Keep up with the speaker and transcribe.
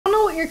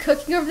you're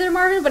cooking over there,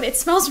 Marvin, but it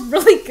smells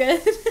really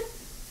good.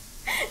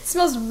 It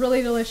smells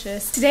really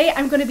delicious. Today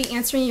I'm going to be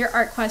answering your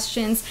art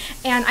questions,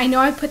 and I know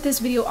I put this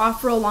video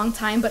off for a long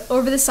time, but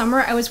over the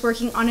summer I was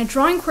working on a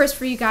drawing course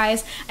for you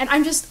guys, and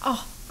I'm just,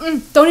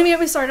 don't even get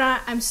me started on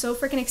it. I'm so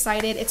freaking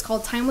excited. It's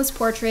called Timeless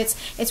Portraits.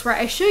 It's where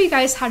I show you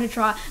guys how to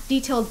draw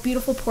detailed,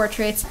 beautiful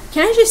portraits.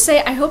 Can I just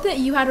say, I hope that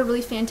you had a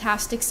really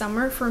fantastic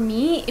summer. For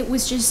me, it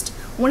was just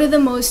one of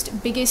the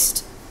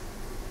biggest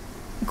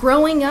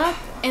growing up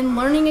and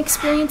learning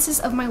experiences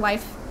of my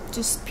life.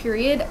 Just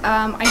period.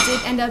 I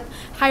did end up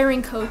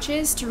hiring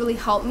coaches to really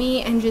help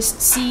me and just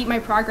see my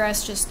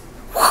progress just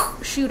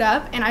shoot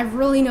up, and I've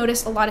really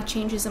noticed a lot of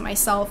changes in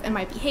myself and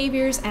my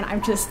behaviors, and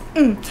I'm just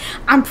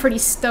I'm pretty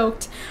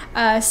stoked.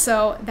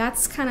 So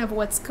that's kind of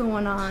what's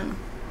going on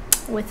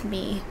with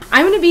me.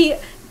 I'm gonna be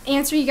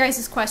answering you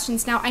guys'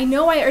 questions now. I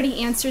know I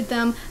already answered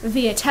them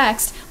via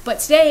text, but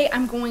today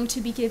I'm going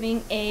to be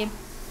giving a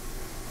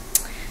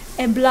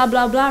blah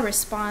blah blah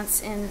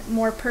response in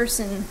more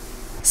person.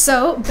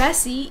 So,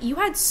 Bessie, you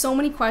had so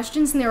many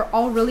questions and they were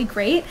all really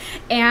great,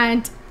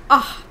 and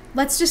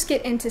let's just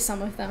get into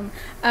some of them.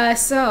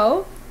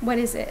 So, what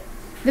is it?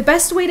 The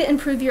best way to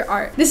improve your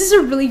art. This is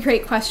a really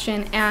great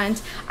question,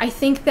 and I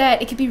think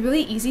that it could be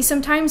really easy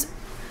sometimes,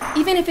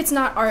 even if it's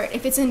not art,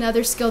 if it's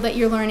another skill that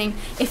you're learning.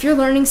 If you're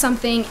learning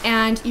something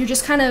and you're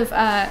just kind of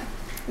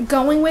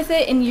going with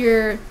it and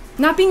you're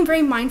not being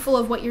very mindful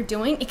of what you're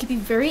doing, it could be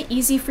very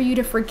easy for you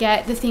to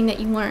forget the thing that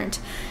you learned.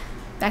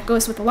 That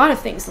goes with a lot of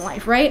things in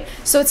life, right?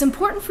 So it's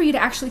important for you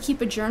to actually keep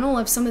a journal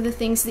of some of the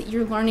things that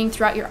you're learning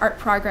throughout your art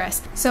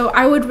progress. So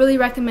I would really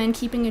recommend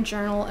keeping a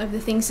journal of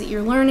the things that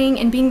you're learning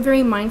and being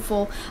very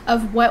mindful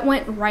of what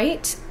went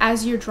right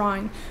as you're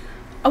drawing.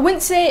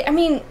 I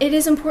mean, it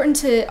is important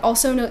to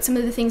also note some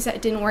of the things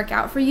that didn't work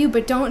out for you,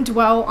 but don't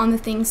dwell on the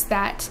things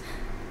that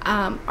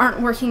aren't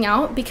working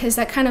out, because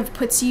that kind of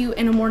puts you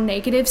in a more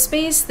negative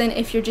space than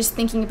if you're just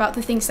thinking about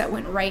the things that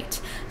went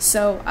right.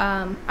 So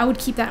I would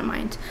keep that in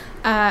mind.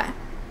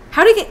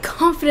 How to get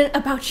confident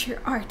about your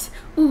art?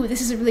 Ooh, this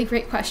is a really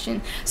great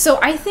question. So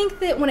I think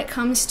that when it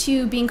comes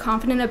to being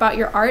confident about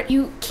your art,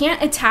 you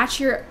can't attach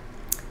you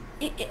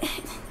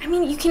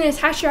can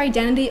attach your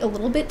identity a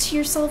little bit to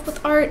yourself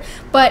with art,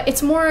 but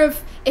it's more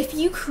of, if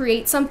you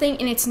create something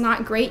and it's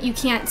not great, you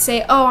can't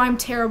say, oh, I'm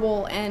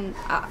terrible and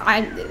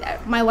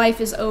my life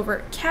is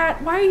over.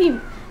 Cat, why are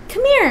you,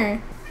 come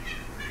here.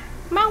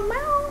 Meow,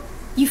 meow.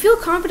 You feel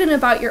confident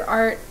about your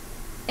art,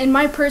 in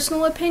my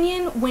personal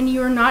opinion, when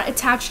you're not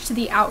attached to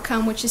the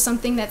outcome, which is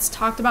something that's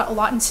talked about a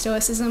lot in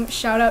Stoicism.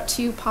 Shout out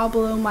to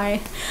Pablo, my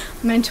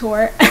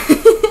mentor.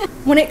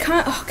 When it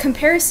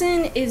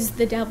comparison is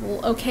the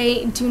devil,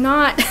 okay? Do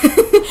not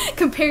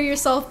compare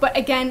yourself, but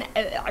again,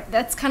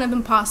 that's kind of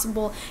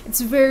impossible.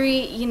 It's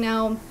very,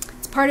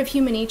 it's part of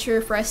human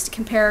nature for us to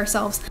compare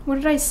ourselves. What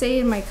did I say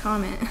in my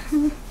comment?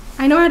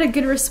 I know I had a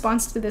good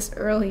response to this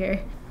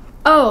earlier.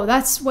 Oh,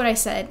 that's what I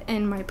said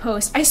in my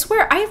post. I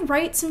swear, I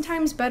write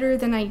sometimes better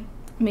than I'm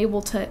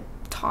able to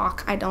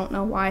talk. I don't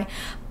know why.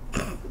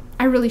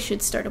 I really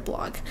should start a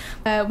blog.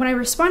 When I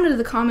responded to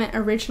the comment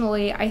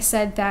originally, I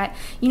said that,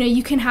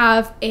 you can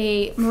have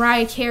a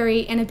Mariah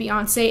Carey and a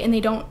Beyonce and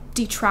they don't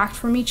detract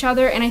from each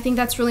other, and I think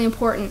that's really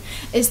important,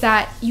 is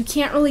that you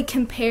can't really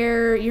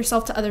compare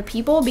yourself to other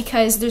people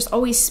because there's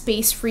always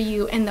space for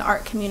you in the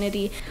art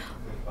community.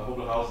 I hope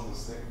the house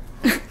is the same.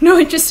 No,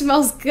 it just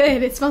smells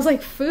good. It smells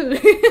like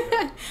food.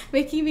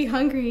 Making me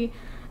hungry.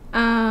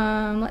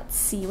 Let's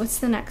see, what's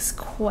the next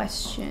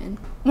question?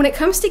 When it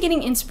comes to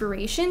getting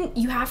inspiration,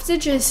 you have to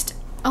just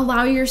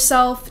allow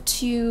yourself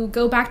to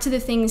go back to the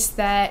things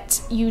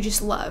that you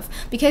just love.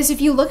 Because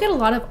if you look at a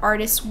lot of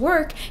artists'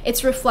 work,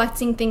 it's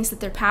reflecting things that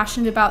they're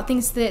passionate about,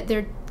 things that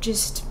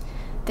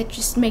that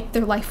just make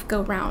their life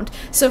go round.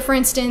 So for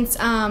instance,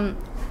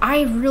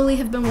 I really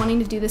have been wanting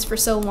to do this for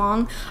so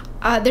long.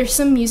 There's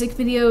some music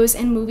videos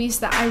and movies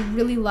that I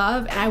really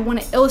love, and I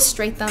want to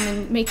illustrate them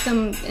and make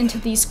them into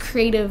these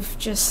creative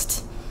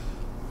pictures.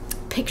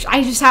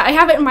 I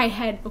have it in my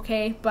head,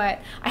 okay, but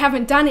I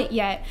haven't done it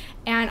yet.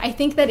 And I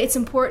think that it's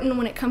important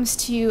when it comes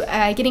to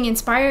getting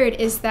inspired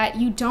is that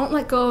you don't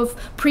let go of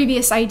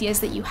previous ideas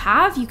that you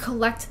have, you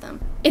collect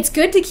them. It's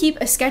good to keep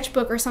a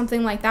sketchbook or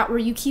something like that where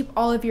you keep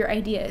all of your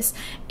ideas,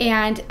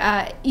 and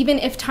even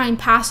if time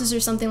passes or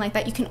something like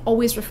that, you can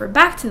always refer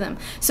back to them.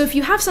 So if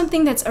you have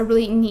something that's a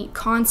really neat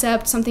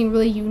concept, something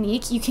really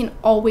unique, you can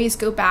always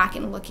go back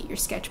and look at your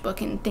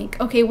sketchbook and think,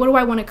 okay, what do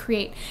I want to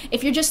create?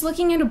 If you're just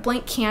looking at a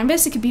blank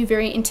canvas, it could be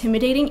very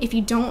intimidating if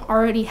you don't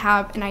already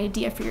have an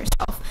idea for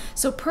yourself.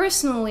 So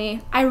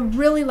personally, I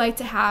really like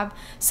to have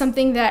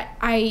something that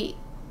I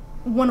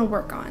want to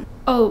work on.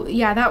 Oh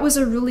yeah, that was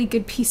a really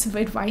good piece of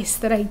advice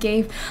that I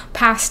gave,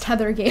 past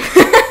Heather gave.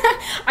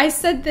 I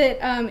said that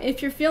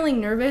if you're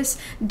feeling nervous,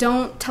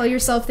 don't tell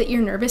yourself that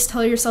you're nervous,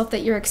 tell yourself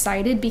that you're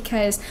excited,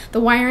 because the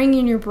wiring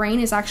in your brain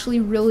is actually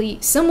really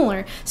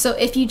similar. So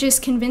if you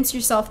just convince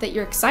yourself that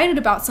you're excited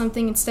about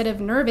something instead of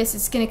nervous,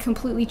 it's going to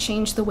completely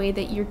change the way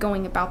that you're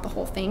going about the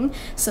whole thing.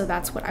 So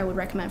that's what I would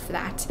recommend for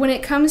that. When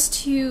it comes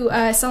to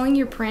selling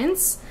your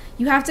prints,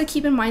 you have to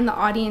keep in mind the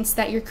audience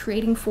that you're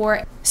creating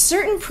for.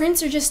 Certain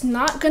prints are just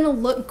not gonna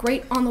look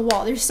great on the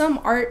wall. There's some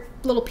art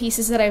little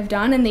pieces that I've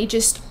done and they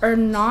just are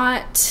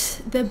not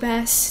the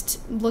best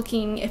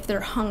looking if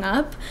they're hung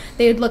up.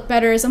 They would look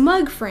better as a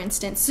mug, for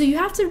instance. So you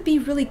have to be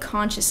really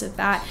conscious of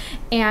that.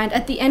 And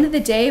at the end of the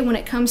day, when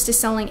it comes to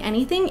selling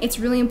anything, it's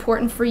really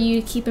important for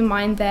you to keep in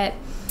mind that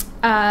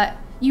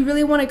you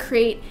really want to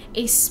create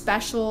a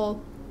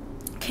special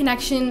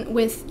connection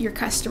with your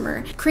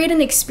customer. Create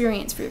an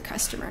experience for your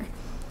customer.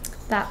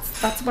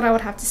 That's what I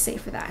would have to say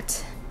for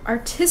that.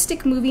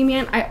 Artistic movie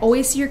man, I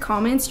always see your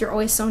comments. You're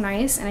always so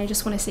nice, and I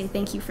just want to say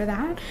thank you for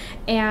that.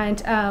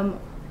 And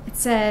it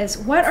says,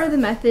 what are the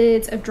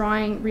methods of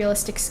drawing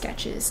realistic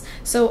sketches?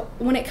 So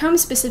when it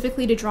comes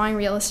specifically to drawing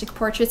realistic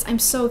portraits, I'm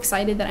so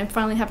excited that I'm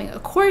finally having a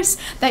course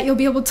that you'll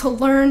be able to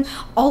learn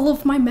all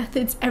of my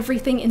methods,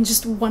 everything in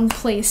just one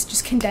place,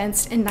 just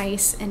condensed and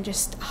nice, and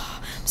just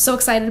I'm so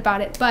excited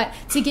about it. But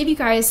to give you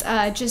guys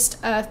just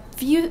a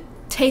few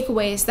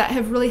takeaways that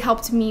have really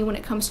helped me when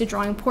it comes to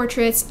drawing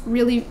portraits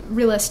really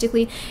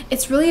realistically,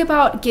 it's really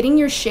about getting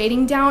your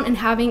shading down and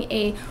having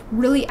a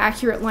really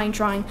accurate line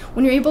drawing.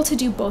 When you're able to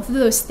do both of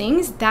those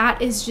things, that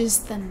is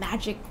just the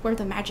magic, where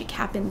the magic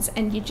happens,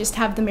 and you just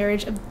have the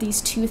marriage of these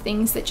two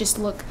things that just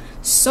look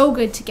so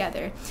good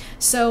together.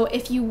 So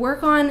if you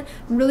work on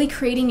really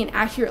creating an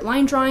accurate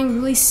line drawing,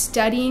 really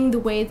studying the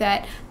way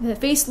that the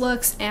face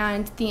looks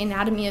and the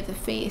anatomy of the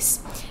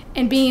face,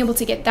 and being able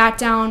to get that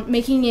down,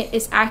 making it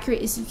as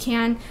accurate as you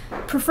can,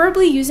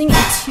 preferably using a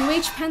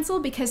 2H pencil,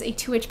 because a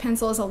 2H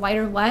pencil is a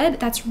lighter lead.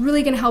 That's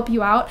really going to help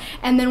you out.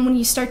 And then when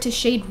you start to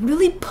shade,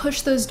 really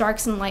push those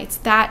darks and lights.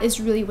 That is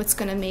really what's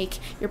going to make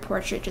your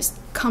portrait just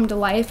come to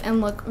life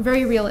and look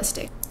very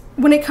realistic.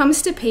 When it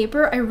comes to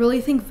paper, I really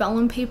think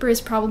vellum paper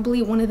is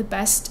probably one of the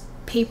best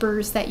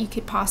papers that you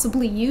could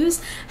possibly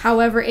use.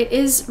 However, it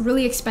is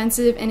really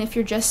expensive, and if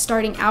you're just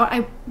starting out,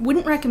 I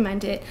wouldn't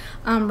recommend it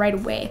right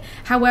away.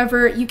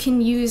 However, you can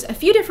use a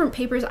few different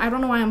papers. I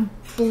don't know why I'm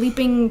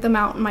bleeping them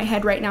out in my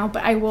head right now,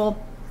 but I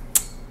will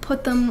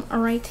put them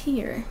right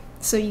here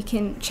so you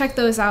can check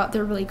those out.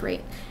 They're really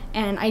great,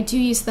 and I do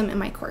use them in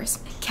my course.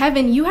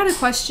 Kevin, you had a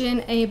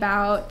question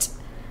about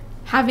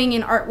having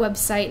an art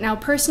website. Now,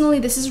 personally,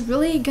 this is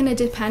really going to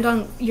depend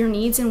on your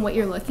needs and what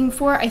you're looking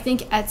for. I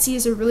think Etsy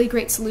is a really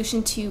great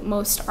solution to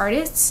most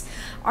artists.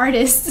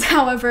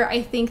 However,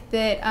 I think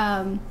that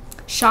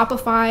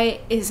Shopify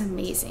is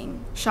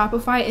amazing.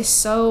 Shopify is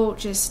so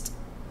just,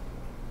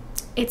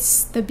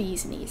 it's the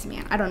bee's knees,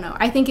 man. I don't know.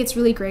 I think it's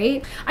really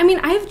great. I mean,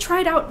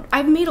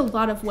 I've made a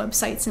lot of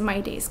websites in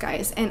my days,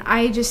 guys, and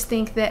I just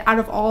think that out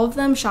of all of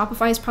them,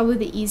 Shopify is probably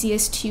the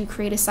easiest to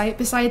create a site.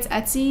 Besides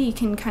Etsy, you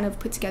can kind of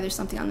put together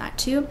something on that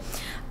too.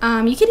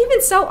 You could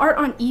even sell art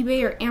on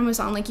eBay or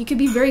Amazon. Like, you could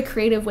be very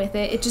creative with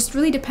it. It just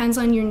really depends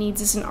on your needs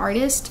as an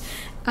artist.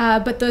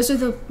 But those are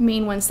the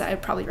main ones that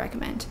I'd probably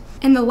recommend.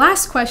 And the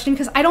last question,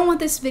 because I don't want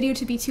this video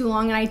to be too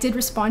long, and I did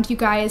respond to you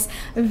guys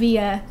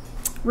via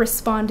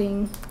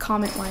responding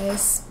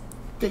comment-wise,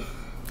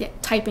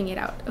 typing it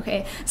out,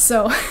 okay?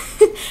 So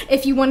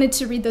if you wanted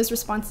to read those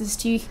responses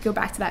too, you could go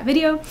back to that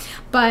video.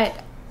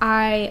 But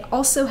I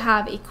also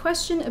have a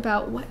question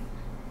about what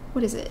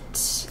is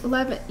it?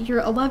 11,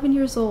 you're 11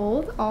 years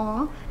old,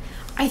 aw.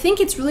 I think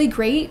it's really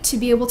great to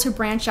be able to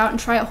branch out and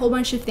try a whole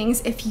bunch of things.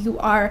 If you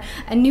are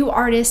a new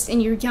artist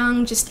and you're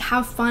young, just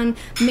have fun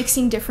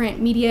mixing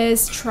different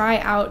medias, try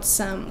out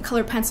some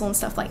colored pencil and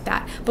stuff like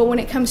that. But when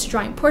it comes to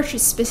drawing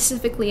portraits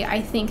specifically,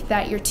 I think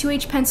that your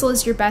 2H pencil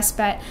is your best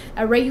bet.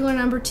 A regular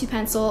number 2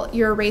 pencil,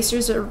 your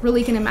erasers are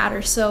really going to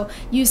matter. So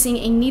using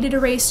a kneaded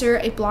eraser,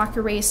 a block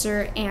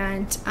eraser,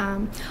 and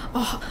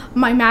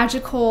my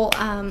magical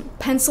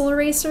pencil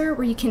eraser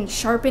where you can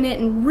sharpen it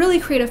and really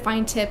create a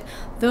fine tip,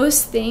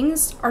 those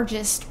things are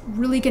just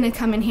really going to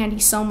come in handy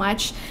so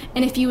much.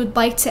 And if you would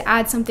like to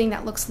add something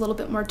that looks a little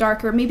bit more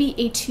darker, maybe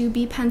a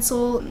 2B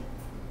pencil.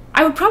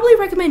 I would probably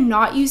recommend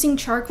not using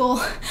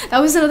charcoal. That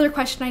was another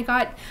question I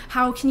got.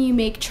 How can you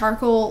make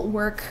charcoal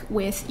work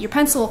with your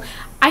pencil?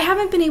 I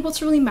haven't been able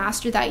to really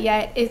master that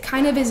yet. It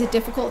kind of is a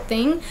difficult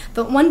thing.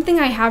 The one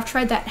thing I have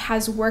tried that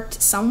has worked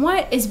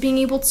somewhat is being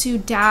able to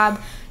dab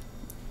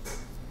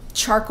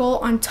charcoal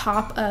on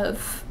top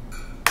of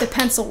the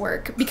pencil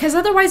work, because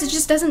otherwise it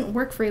just doesn't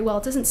work very well.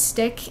 It doesn't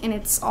stick and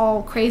it's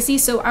all crazy.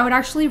 So I would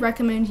actually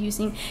recommend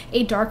using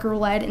a darker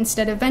lead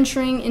instead of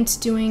venturing into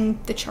doing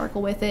the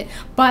charcoal with it.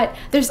 But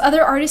there's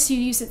other artists who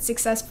use it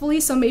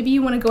successfully, so maybe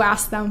you want to go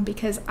ask them,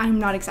 because I'm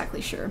not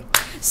exactly sure.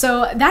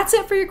 So that's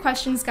it for your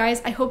questions,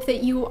 guys. I hope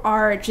that you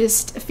are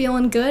just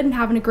feeling good and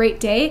having a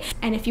great day.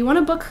 And if you want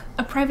to book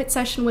a private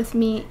session with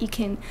me, you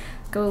can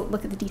go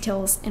look at the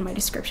details in my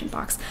description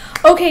box.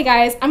 Okay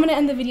guys, I'm gonna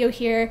end the video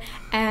here,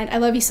 and I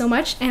love you so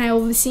much, and I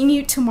will be seeing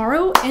you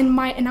tomorrow in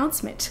my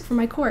announcement for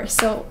my course.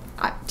 So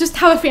just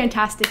have a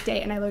fantastic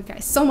day, and I love you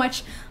guys so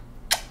much.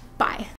 Bye.